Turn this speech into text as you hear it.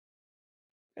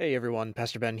Hey everyone,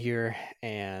 Pastor Ben here,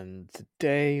 and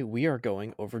today we are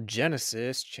going over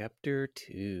Genesis chapter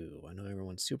 2. I know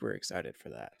everyone's super excited for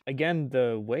that. Again,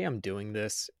 the way I'm doing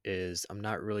this is I'm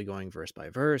not really going verse by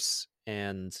verse,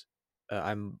 and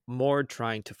I'm more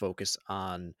trying to focus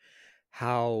on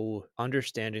how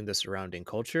understanding the surrounding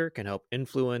culture can help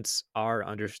influence our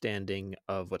understanding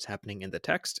of what's happening in the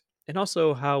text, and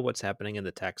also how what's happening in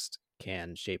the text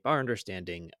can shape our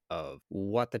understanding of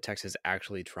what the text is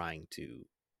actually trying to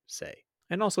say.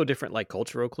 And also different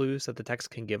cultural clues that the text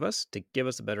can give us to give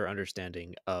us a better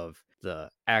understanding of the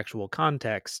actual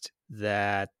context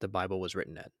that the Bible was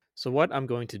written in. So what I'm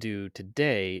going to do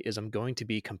today is I'm going to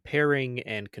be comparing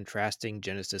and contrasting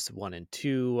Genesis 1 and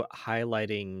 2,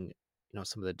 highlighting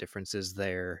some of the differences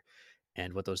there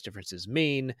and what those differences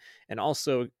mean, and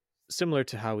also similar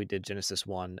to how we did Genesis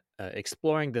 1,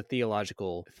 exploring the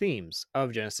theological themes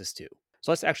of Genesis 2.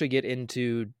 So let's actually get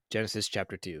into Genesis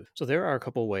chapter 2. So there are a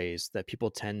couple ways that people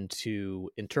tend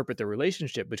to interpret the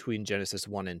relationship between Genesis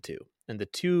 1 and 2. And the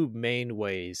two main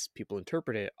ways people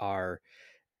interpret it are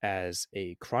as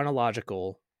a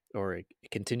chronological or a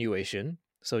continuation.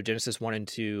 So Genesis 1 and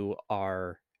 2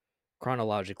 are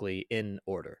chronologically in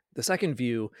order. The second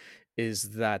view is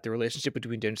that the relationship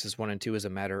between Genesis 1 and 2 is a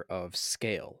matter of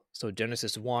scale. So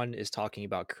Genesis 1 is talking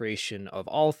about creation of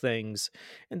all things,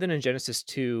 and then in Genesis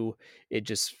 2, it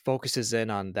just focuses in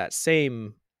on that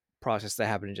same process that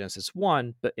happened in Genesis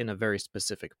 1, but in a very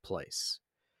specific place.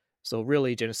 So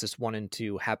really, Genesis 1 and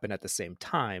 2 happen at the same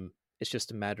time. It's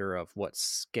just a matter of what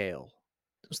scale.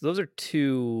 So those are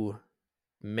two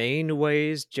main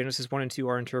ways Genesis 1 and 2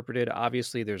 are interpreted.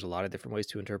 Obviously, there's a lot of different ways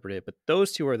to interpret it, but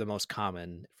those two are the most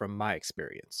common from my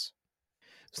experience.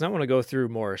 So now I want to go through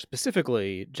more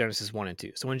specifically Genesis 1 and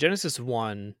 2. So in Genesis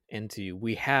 1 and 2,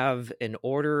 we have an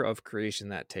order of creation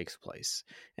that takes place.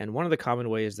 And one of the common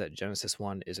ways that Genesis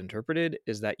 1 is interpreted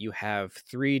is that you have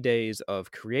 3 days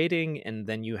of creating and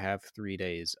then you have 3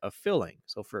 days of filling.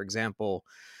 So for example,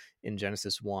 in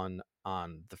Genesis 1,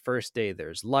 on the first day,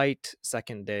 there's light.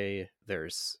 Second day,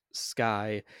 there's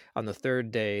sky. On the third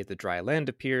day, the dry land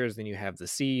appears. Then you have the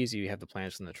seas, you have the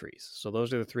plants and the trees. So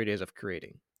those are the 3 days of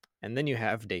creating. And then you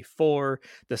have day 4,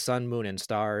 the sun, moon, and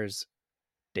stars.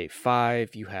 Day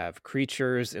 5, you have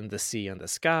creatures in the sea and the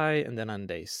sky. And then on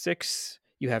day 6,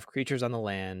 you have creatures on the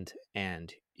land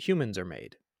and humans are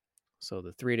made. So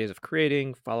the 3 days of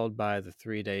creating followed by the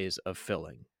 3 days of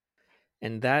filling.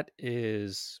 And that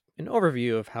is an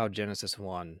overview of how Genesis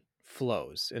 1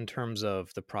 flows in terms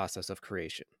of the process of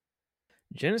creation.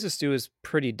 Genesis 2 is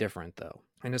pretty different, though.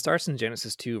 And it starts in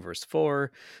Genesis 2, verse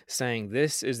 4, saying,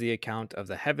 "This is the account of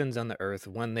the heavens and the earth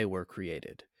when they were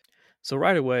created." So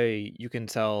right away, you can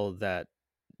tell that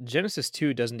Genesis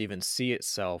 2 doesn't even see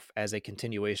itself as a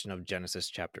continuation of Genesis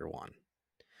chapter 1.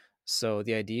 So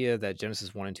the idea that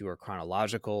Genesis 1 and 2 are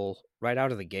chronological right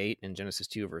out of the gate in Genesis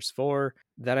 2, verse 4,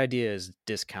 that idea is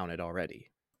discounted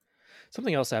already.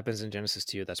 Something else happens in Genesis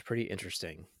 2 that's pretty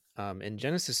interesting. In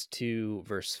Genesis 2,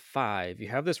 verse 5, you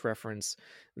have this reference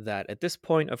that at this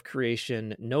point of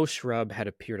creation, no shrub had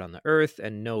appeared on the earth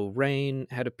and no rain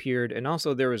had appeared, and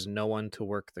also there was no one to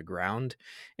work the ground.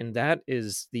 And that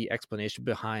is the explanation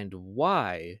behind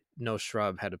why no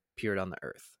shrub had appeared on the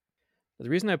earth. The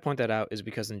reason I point that out is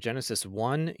because in Genesis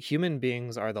 1, human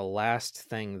beings are the last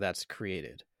thing that's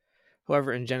created.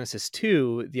 However, in Genesis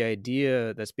 2, the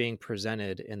idea that's being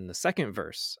presented in the second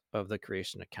verse of the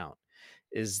creation account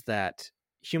is that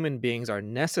human beings are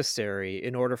necessary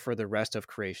in order for the rest of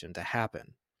creation to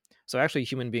happen. So actually,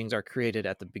 human beings are created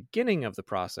at the beginning of the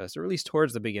process, or at least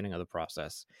towards the beginning of the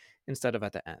process, instead of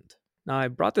at the end. Now, I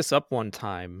brought this up one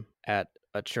time at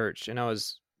a church, and I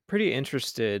was pretty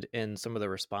interested in some of the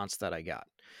response that I got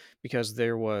because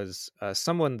there was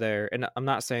someone there, and I'm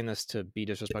not saying this to be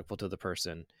disrespectful to the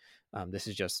person. This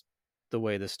is just the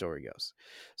way the story goes.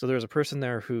 So there was a person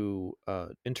there who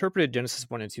interpreted Genesis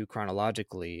 1 and 2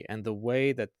 chronologically, and the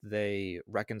way that they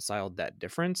reconciled that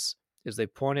difference is they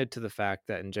pointed to the fact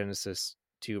that in Genesis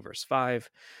 2, verse 5,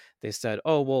 they said,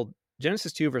 oh, well,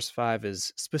 Genesis 2, verse 5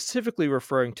 is specifically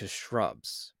referring to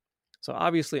shrubs. So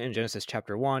obviously in Genesis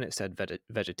chapter 1, it said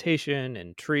vegetation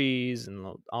and trees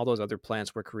and all those other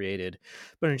plants were created.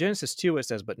 But in Genesis 2, it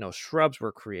says, but no shrubs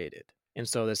were created. And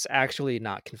so that's actually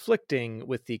not conflicting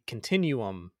with the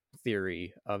continuum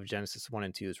theory of Genesis 1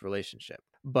 and 2's relationship.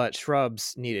 But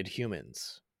shrubs needed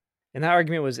humans. And that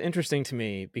argument was interesting to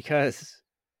me because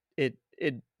it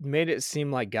made it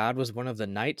seem like God was one of the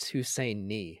knights who say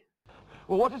knee.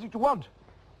 Well, what is it you want?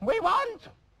 We want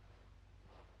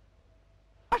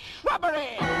a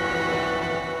shrubbery!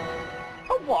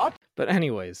 A what? But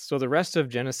anyways, so the rest of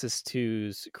Genesis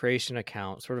 2's creation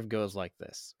account sort of goes like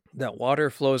this. That water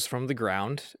flows from the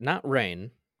ground, not rain,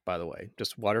 by the way,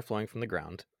 just water flowing from the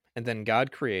ground. And then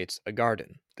God creates a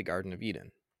garden, the Garden of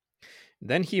Eden.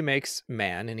 Then he makes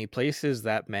man, and he places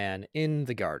that man in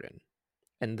the garden.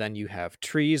 And then you have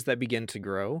trees that begin to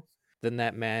grow. Then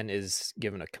that man is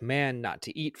given a command not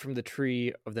to eat from the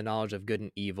tree of the knowledge of good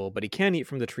and evil, but he can eat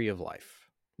from the tree of life,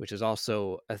 which is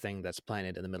also a thing that's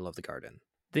planted in the middle of the garden.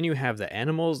 Then you have the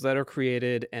animals that are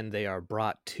created, and they are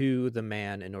brought to the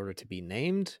man in order to be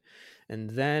named.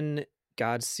 And then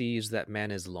God sees that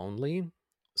man is lonely,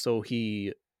 so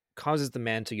he causes the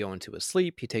man to go into a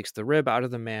sleep. He takes the rib out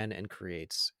of the man and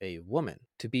creates a woman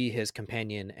to be his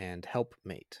companion and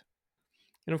helpmate.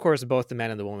 And of course, both the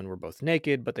man and the woman were both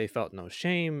naked, but they felt no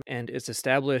shame. And it's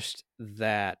established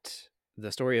that the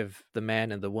story of the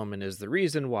man and the woman is the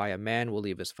reason why a man will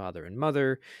leave his father and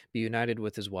mother, be united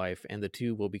with his wife, and the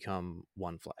two will become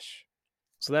one flesh.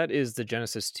 So that is the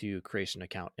Genesis 2 creation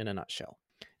account in a nutshell.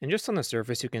 And just on the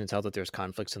surface, you can tell that there's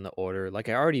conflicts in the order. Like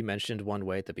I already mentioned one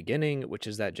way at the beginning, which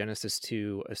is that Genesis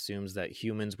 2 assumes that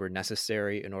humans were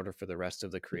necessary in order for the rest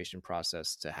of the creation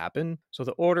process to happen. So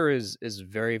the order is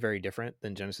very, very different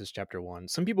than Genesis chapter 1.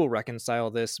 Some people reconcile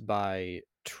this by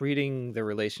treating the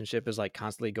relationship as like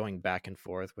constantly going back and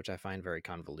forth, which I find very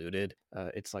convoluted.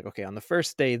 It's like, okay, on the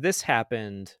first day, this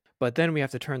happened, but then we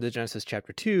have to turn to Genesis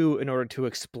chapter 2 in order to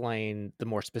explain the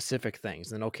more specific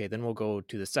things. And okay, then we'll go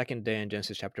to the second day in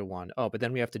Genesis chapter 1. Oh, but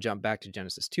then we have to jump back to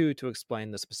Genesis 2 to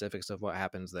explain the specifics of what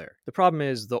happens there. The problem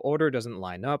is the order doesn't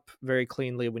line up very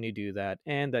cleanly when you do that,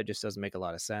 and that just doesn't make a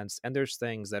lot of sense. And there's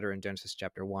things that are in Genesis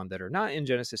chapter 1 that are not in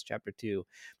Genesis chapter 2,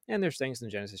 and there's things in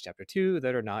Genesis chapter 2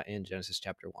 that are not in Genesis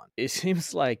chapter 1. It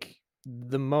seems like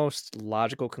the most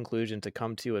logical conclusion to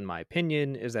come to, in my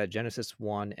opinion, is that Genesis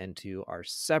 1 and 2 are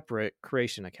separate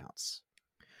creation accounts.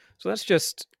 So that's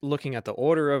just looking at the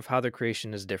order of how the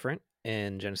creation is different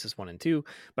in Genesis 1 and 2.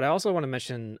 But I also want to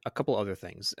mention a couple other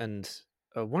things. And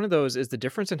one of those is the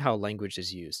difference in how language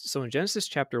is used. So in Genesis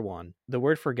chapter 1, the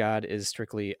word for God is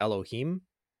strictly Elohim,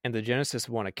 and the Genesis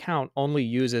 1 account only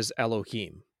uses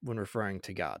Elohim when referring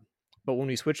to God. But when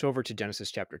we switch over to Genesis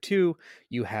chapter 2,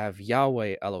 you have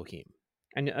Yahweh Elohim.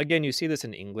 And again, you see this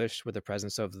in English with the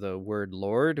presence of the word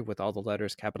Lord with all the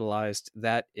letters capitalized.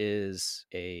 That is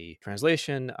a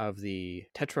translation of the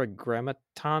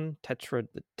tetragrammaton,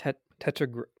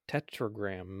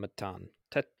 tetragrammaton,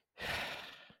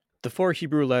 the 4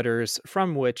 Hebrew letters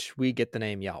from which we get the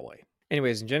name Yahweh.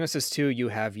 Anyways, in Genesis 2, you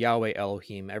have Yahweh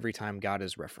Elohim every time God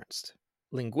is referenced.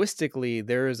 Linguistically,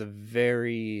 there is a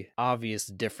very obvious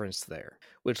difference there,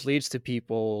 which leads to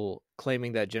people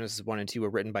claiming that Genesis 1 and 2 were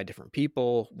written by different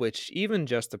people, which even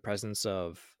just the presence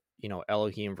of,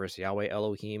 Elohim versus Yahweh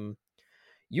Elohim,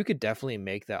 you could definitely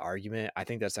make that argument. I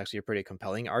think that's actually a pretty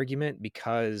compelling argument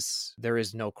because there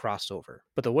is no crossover.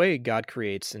 But the way God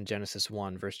creates in Genesis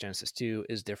 1 versus Genesis 2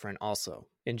 is different also.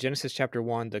 In Genesis chapter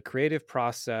 1, the creative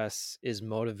process is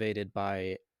motivated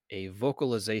by a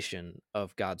vocalization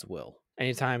of God's will.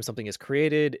 Anytime something is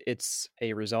created, it's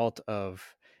a result of,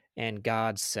 and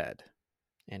God said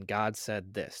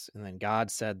this, and then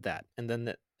God said that, and then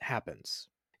that happens.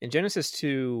 In Genesis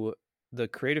 2, the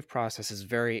creative process is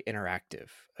very interactive.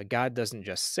 God doesn't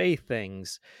just say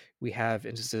things. We have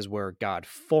instances where God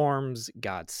forms,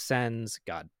 God sends,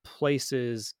 God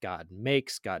places, God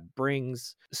makes, God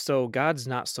brings. So God's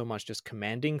not so much just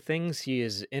commanding things, he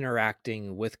is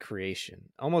interacting with creation,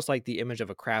 almost like the image of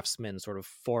a craftsman sort of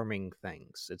forming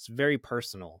things. It's very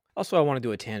personal. Also, I want to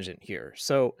do a tangent here.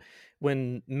 So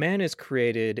when man is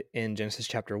created in Genesis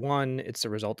chapter 1, it's a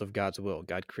result of God's will.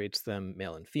 God creates them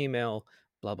male and female,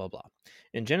 blah, blah, blah.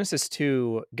 In Genesis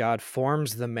 2, God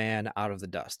forms the man out of the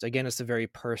dust. Again, it's a very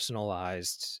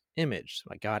personalized image,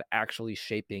 like God actually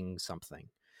shaping something.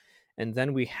 And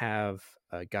then we have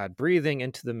God breathing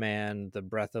into the man the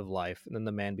breath of life, and then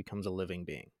the man becomes a living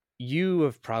being. You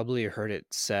have probably heard it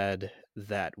said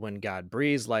that when God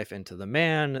breathes life into the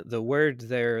man, the word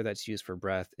there that's used for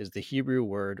breath is the Hebrew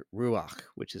word ruach,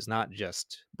 which is not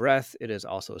just breath, it is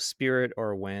also spirit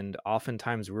or wind.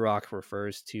 Oftentimes, ruach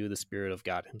refers to the spirit of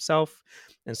God himself.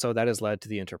 And so that has led to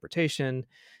the interpretation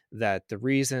that the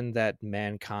reason that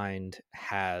mankind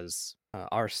has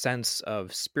our sense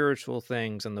of spiritual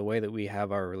things and the way that we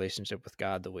have our relationship with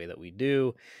God the way that we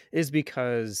do is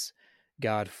because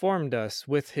God formed us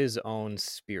with his own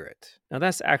spirit. Now,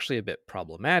 that's actually a bit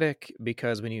problematic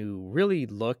because when you really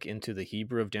look into the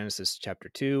Hebrew of Genesis chapter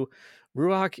 2,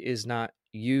 Ruach is not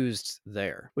used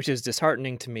there, which is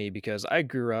disheartening to me because I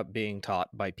grew up being taught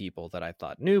by people that I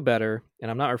thought knew better. And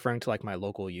I'm not referring to like my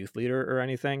local youth leader or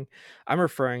anything. I'm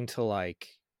referring to like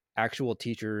actual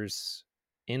teachers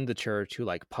in the church who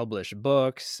like publish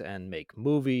books and make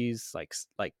movies, like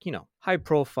high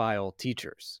profile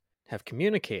teachers have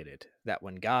communicated that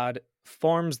when God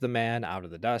forms the man out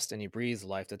of the dust and he breathes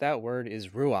life, that word is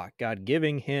ruach, God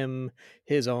giving him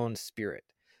his own spirit.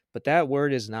 But that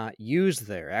word is not used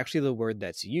there. Actually, the word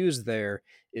that's used there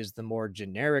is the more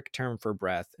generic term for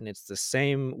breath, and it's the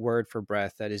same word for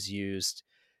breath that is used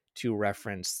to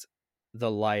reference the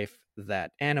life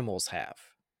that animals have.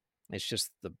 It's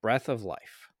just the breath of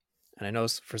life. And I know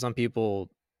for some people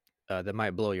that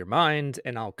might blow your mind,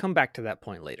 and I'll come back to that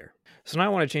point later. So now I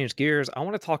want to change gears. I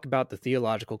want to talk about the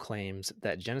theological claims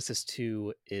that Genesis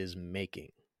 2 is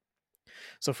making.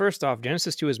 So first off,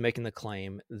 Genesis 2 is making the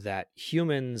claim that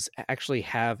humans actually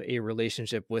have a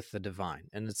relationship with the divine,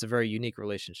 and it's a very unique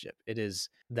relationship. It is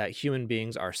that human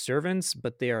beings are servants,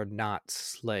 but they are not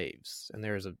slaves. And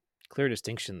there's a clear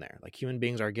distinction there. Like, human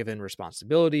beings are given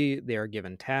responsibility, they are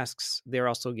given tasks, they're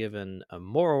also given a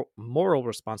moral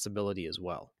responsibility as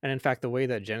well. And in fact, the way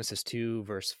that Genesis 2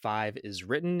 verse 5 is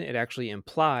written, it actually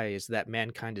implies that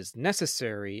mankind is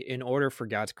necessary in order for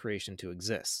God's creation to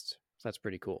exist. So that's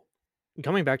pretty cool.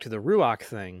 Coming back to the Ruach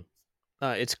thing,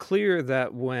 it's clear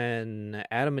that when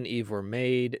Adam and Eve were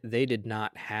made, they did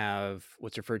not have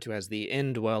what's referred to as the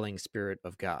indwelling spirit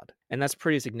of God. And that's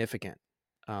pretty significant.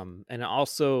 And it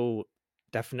also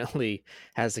definitely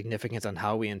has significance on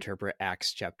how we interpret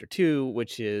Acts chapter 2,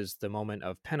 which is the moment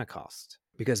of Pentecost.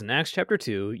 Because in Acts chapter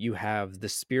 2, you have the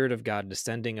Spirit of God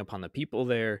descending upon the people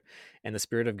there, and the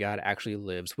Spirit of God actually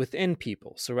lives within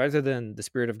people. So rather than the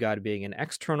Spirit of God being an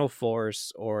external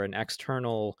force or an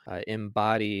external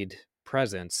embodied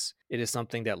presence, it is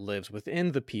something that lives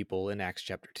within the people in Acts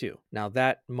chapter 2. Now,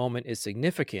 that moment is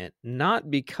significant, not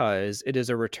because it is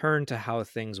a return to how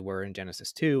things were in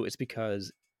Genesis 2, it's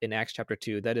because in Acts chapter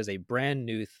 2, that is a brand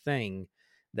new thing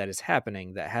that is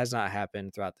happening that has not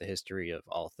happened throughout the history of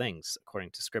all things, according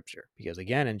to Scripture. Because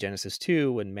again, in Genesis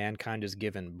 2, when mankind is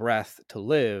given breath to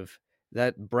live,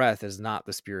 that breath is not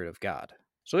the Spirit of God.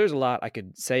 So there's a lot I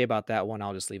could say about that one.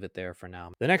 I'll just leave it there for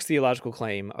now. The next theological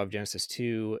claim of Genesis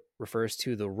 2 refers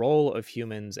to the role of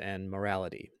humans and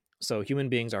morality. So human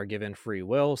beings are given free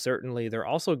will, certainly. They're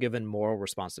also given moral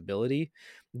responsibility.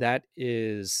 That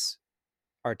is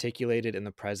articulated in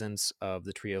the presence of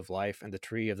the tree of life and the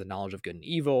tree of the knowledge of good and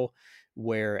evil,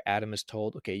 where Adam is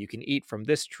told, okay, you can eat from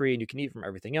this tree and you can eat from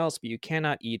everything else, but you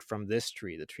cannot eat from this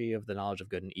tree, the tree of the knowledge of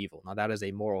good and evil. Now, that is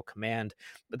a moral command,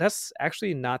 but that's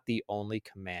actually not the only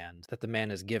command that the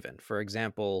man is given. For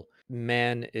example,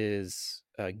 man is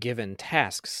given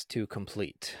tasks to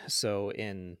complete. So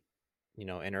in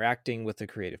interacting with the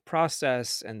creative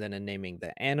process, and then in naming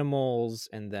the animals,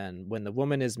 and then when the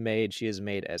woman is made, she is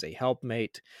made as a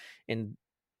helpmate, and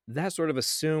that sort of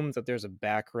assumes that there's a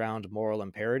background moral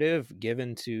imperative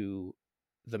given to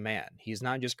the man. He's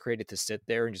not just created to sit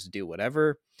there and just do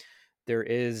whatever. There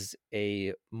is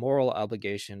a moral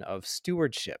obligation of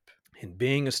stewardship and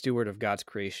being a steward of God's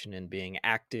creation and being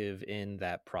active in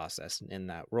that process and in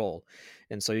that role.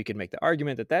 And so you can make the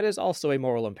argument that that is also a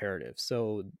moral imperative.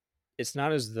 So it's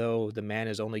not as though the man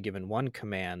is only given one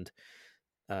command.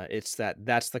 It's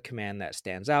that's the command that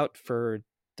stands out for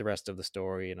the rest of the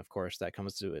story. And of course, that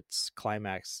comes to its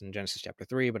climax in Genesis chapter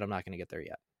 3, but I'm not going to get there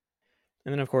yet.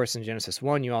 And then, of course, in Genesis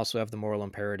 1, you also have the moral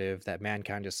imperative that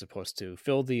mankind is supposed to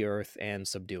fill the earth and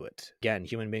subdue it. Again,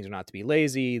 human beings are not to be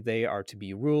lazy, they are to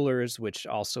be rulers, which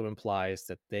also implies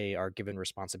that they are given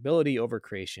responsibility over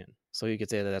creation. So you could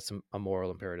say that that's a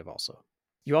moral imperative also.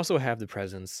 You also have the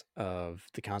presence of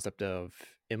the concept of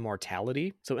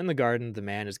immortality. So in the garden, the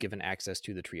man is given access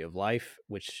to the tree of life,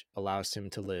 which allows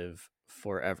him to live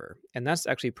forever. And that's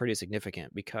actually pretty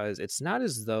significant because it's not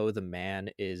as though the man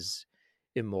is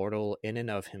immortal in and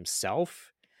of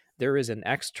himself. There is an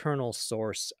external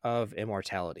source of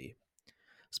immortality.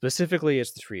 Specifically,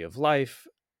 it's the tree of life.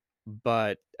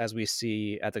 But as we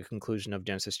see at the conclusion of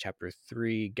Genesis chapter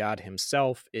 3, God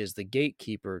himself is the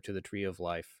gatekeeper to the tree of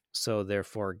life. So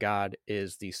therefore, God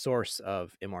is the source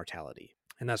of immortality.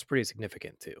 And that's pretty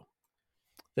significant too.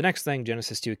 The next thing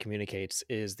Genesis 2 communicates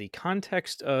is the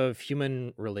context of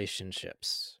human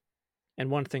relationships. And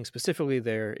one thing specifically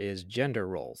there is gender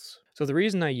roles. So the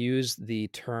reason I use the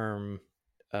term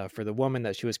for the woman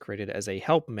that she was created as a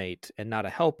helpmate and not a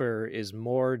helper is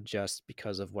more just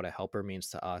because of what a helper means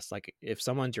to us. Like, if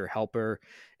someone's your helper,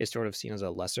 it's sort of seen as a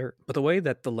lesser. But the way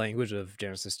that the language of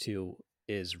Genesis 2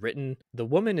 is written, the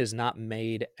woman is not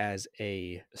made as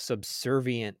a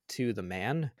subservient to the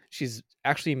man. She's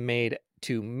actually made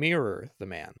to mirror the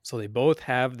man. So they both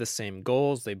have the same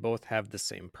goals, they both have the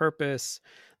same purpose.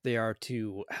 They are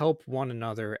to help one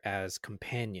another as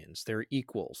companions. They're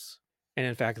equals. And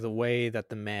in fact, the way that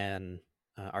the man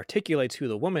articulates who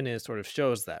the woman is sort of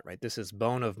shows that, right? This is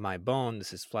bone of my bone,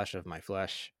 this is flesh of my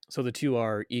flesh. So the two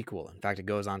are equal. In fact, it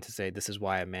goes on to say this is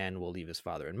why a man will leave his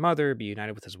father and mother, be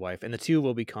united with his wife, and the two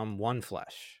will become one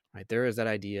flesh, right? There is that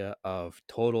idea of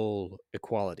total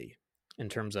equality in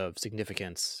terms of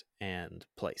significance and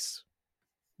place.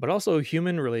 But also,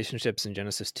 human relationships in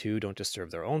Genesis 2 don't just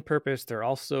serve their own purpose, they're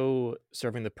also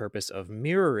serving the purpose of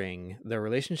mirroring the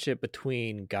relationship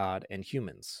between God and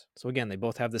humans. So, again, they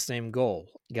both have the same goal.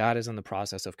 God is in the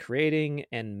process of creating,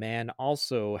 and man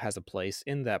also has a place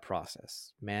in that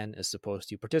process. Man is supposed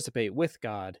to participate with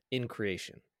God in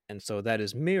creation. And so that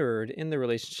is mirrored in the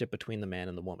relationship between the man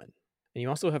and the woman. And you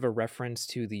also have a reference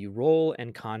to the role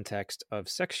and context of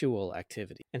sexual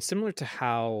activity. And similar to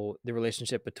how the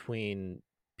relationship between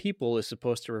people is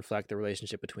supposed to reflect the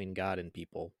relationship between God and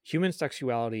people, human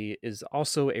sexuality is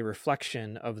also a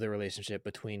reflection of the relationship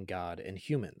between God and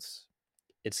humans.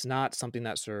 It's not something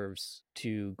that serves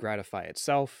to gratify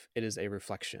itself, it is a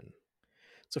reflection.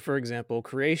 So, for example,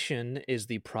 creation is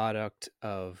the product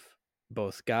of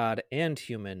both God and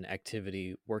human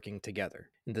activity working together.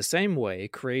 In the same way,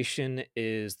 creation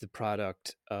is the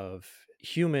product of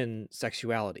human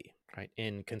sexuality, right,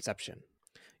 in conception.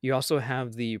 You also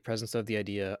have the presence of the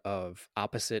idea of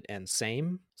opposite and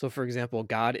same. So, for example,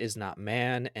 God is not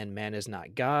man and man is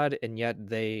not God, and yet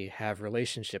they have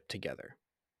relationship together.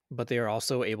 But they are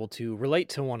also able to relate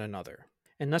to one another.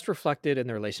 And that's reflected in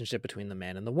the relationship between the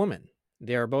man and the woman.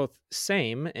 They are both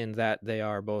same in that they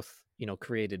are both,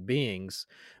 created beings,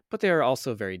 but they are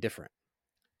also very different.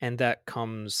 And that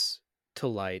comes to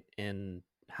light in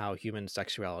how human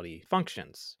sexuality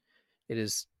functions. It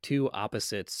is two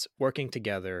opposites working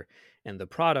together, and the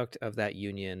product of that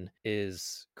union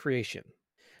is creation.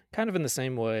 Kind of in the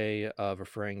same way of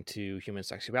referring to human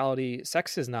sexuality,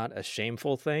 sex is not a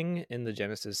shameful thing in the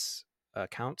Genesis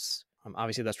accounts.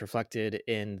 Obviously, that's reflected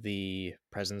in the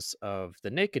presence of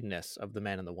the nakedness of the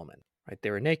man and the woman. Right?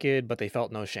 They were naked, but they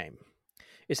felt no shame.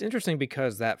 It's interesting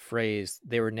because that phrase,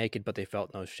 they were naked but they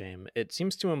felt no shame, it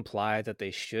seems to imply that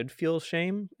they should feel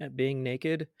shame at being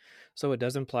naked. So it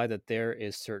does imply that there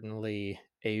is certainly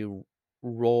a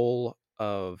role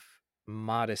of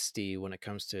modesty when it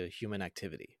comes to human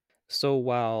activity. So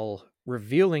while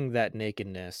revealing that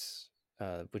nakedness,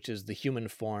 which is the human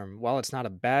form, while it's not a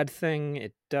bad thing,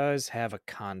 it does have a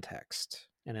context,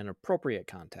 and an appropriate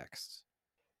context.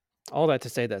 All that to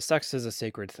say that sex is a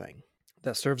sacred thing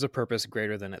that serves a purpose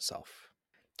greater than itself.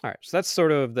 All right, so that's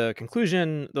sort of the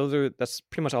conclusion. That's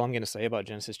pretty much all I'm going to say about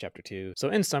Genesis chapter 2. So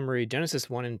in summary, Genesis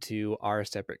 1 and 2 are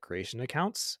separate creation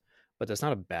accounts, but that's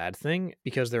not a bad thing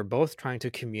because they're both trying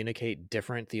to communicate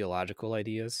different theological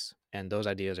ideas, and those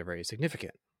ideas are very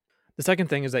significant. The second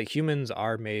thing is that humans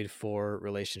are made for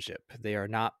relationship. They are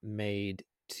not made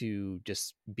to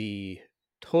just be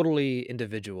totally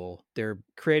individual. They're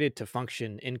created to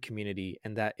function in community,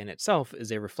 and that in itself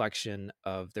is a reflection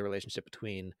of the relationship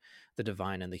between the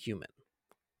divine and the human.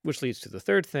 Which leads to the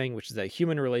third thing, which is that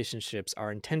human relationships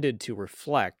are intended to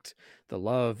reflect the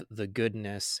love, the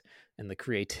goodness, and the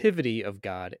creativity of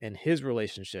God and his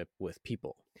relationship with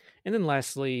people. And then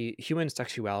lastly, human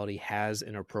sexuality has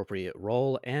an appropriate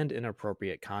role and an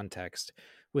appropriate context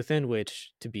within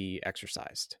which to be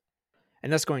exercised.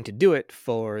 And that's going to do it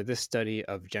for this study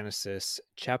of Genesis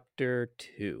chapter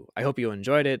 2. I hope you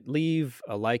enjoyed it. Leave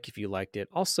a like if you liked it.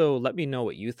 Also, let me know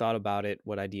what you thought about it,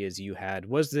 what ideas you had.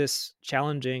 Was this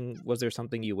challenging? Was there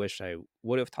something you wish I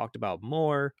would have talked about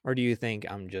more? Or do you think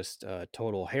I'm just a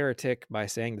total heretic by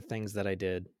saying the things that I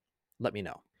did? Let me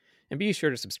know. And be sure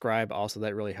to subscribe. Also,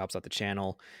 that really helps out the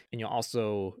channel. And you'll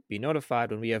also be notified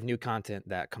when we have new content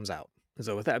that comes out.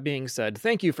 So with that being said,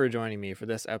 thank you for joining me for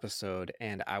this episode,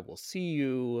 and I will see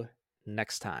you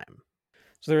next time.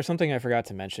 So there was something I forgot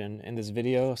to mention in this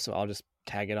video, so I'll just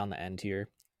tag it on the end here.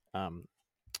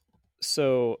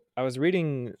 So I was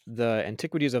reading the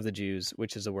Antiquities of the Jews,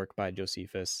 which is a work by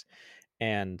Josephus,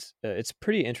 and it's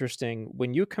pretty interesting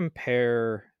when you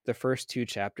compare the first two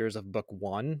chapters of book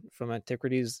 1 from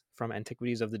Antiquities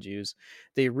of the Jews.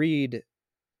 They read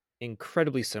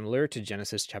incredibly similar to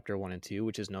Genesis chapter 1 and 2,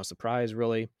 which is no surprise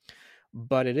really.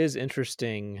 But it is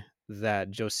interesting that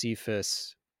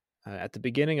Josephus, at the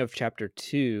beginning of chapter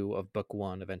 2 of book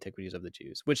 1 of Antiquities of the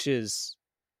Jews, which is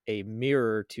a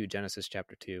mirror to Genesis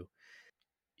chapter 2,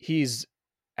 he's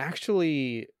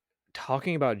actually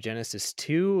talking about Genesis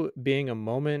 2 being a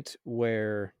moment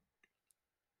where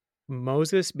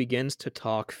Moses begins to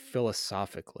talk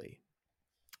philosophically.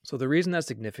 So the reason that's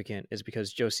significant is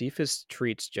because Josephus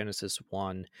treats Genesis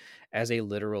 1 as a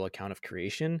literal account of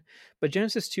creation, but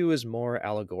Genesis 2 is more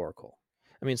allegorical.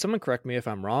 I mean, someone correct me if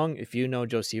I'm wrong, if you know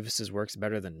Josephus's works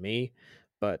better than me,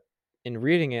 but in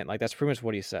reading it, like that's pretty much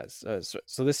what he says.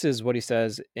 So this is what he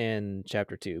says in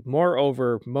chapter 2.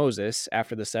 Moreover, Moses,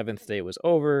 after the seventh day was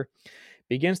over,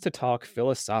 begins to talk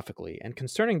philosophically and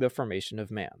concerning the formation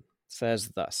of man,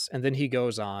 says thus. And then he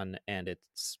goes on, and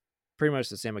it's pretty much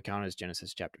the same account as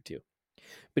Genesis chapter 2.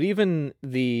 But even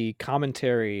the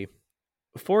commentary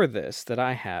for this that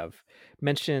I have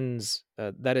mentions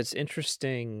that it's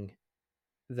interesting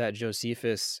that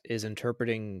Josephus is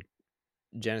interpreting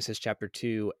Genesis chapter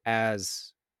 2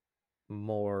 as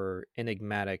more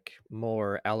enigmatic,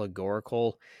 more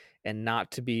allegorical, and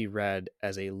not to be read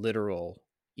as a literal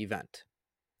event.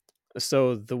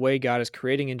 So the way God is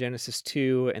creating in Genesis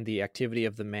 2 and the activity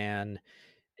of the man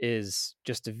is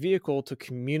just a vehicle to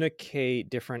communicate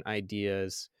different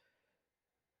ideas.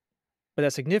 But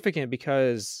that's significant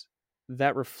because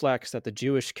that reflects that the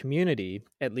Jewish community,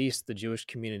 at least the Jewish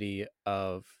community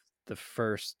of the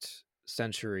first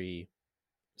century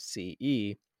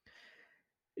CE,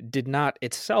 did not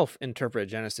itself interpret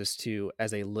Genesis 2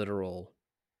 as a literal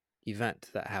event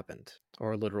that happened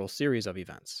or a literal series of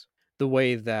events. The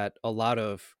way that a lot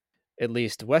of, at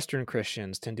least Western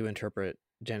Christians, tend to interpret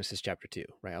Genesis chapter 2,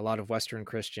 right? A lot of Western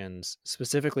Christians,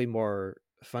 specifically more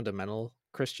fundamental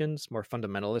Christians, more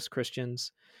fundamentalist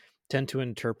Christians, tend to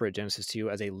interpret Genesis 2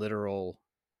 as a literal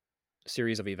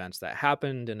series of events that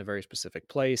happened in a very specific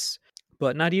place,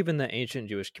 but not even the ancient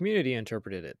Jewish community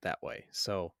interpreted it that way.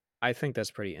 So I think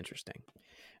that's pretty interesting.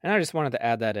 And I just wanted to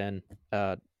add that in.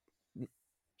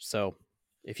 So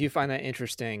if you find that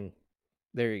interesting,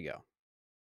 there you go.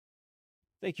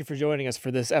 Thank you for joining us for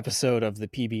this episode of the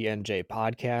PBNJ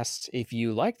podcast. If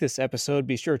you like this episode,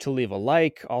 be sure to leave a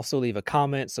like, also leave a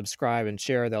comment, subscribe, and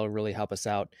share. That'll really help us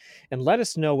out. And let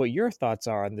us know what your thoughts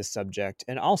are on this subject.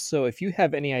 And also, if you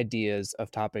have any ideas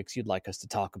of topics you'd like us to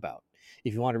talk about.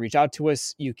 If you want to reach out to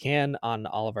us, you can on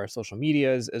all of our social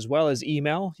medias, as well as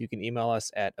email. You can email us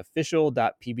at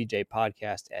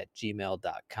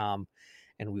official.pbjpodcast@gmail.com.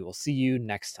 And we will see you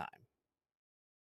next time.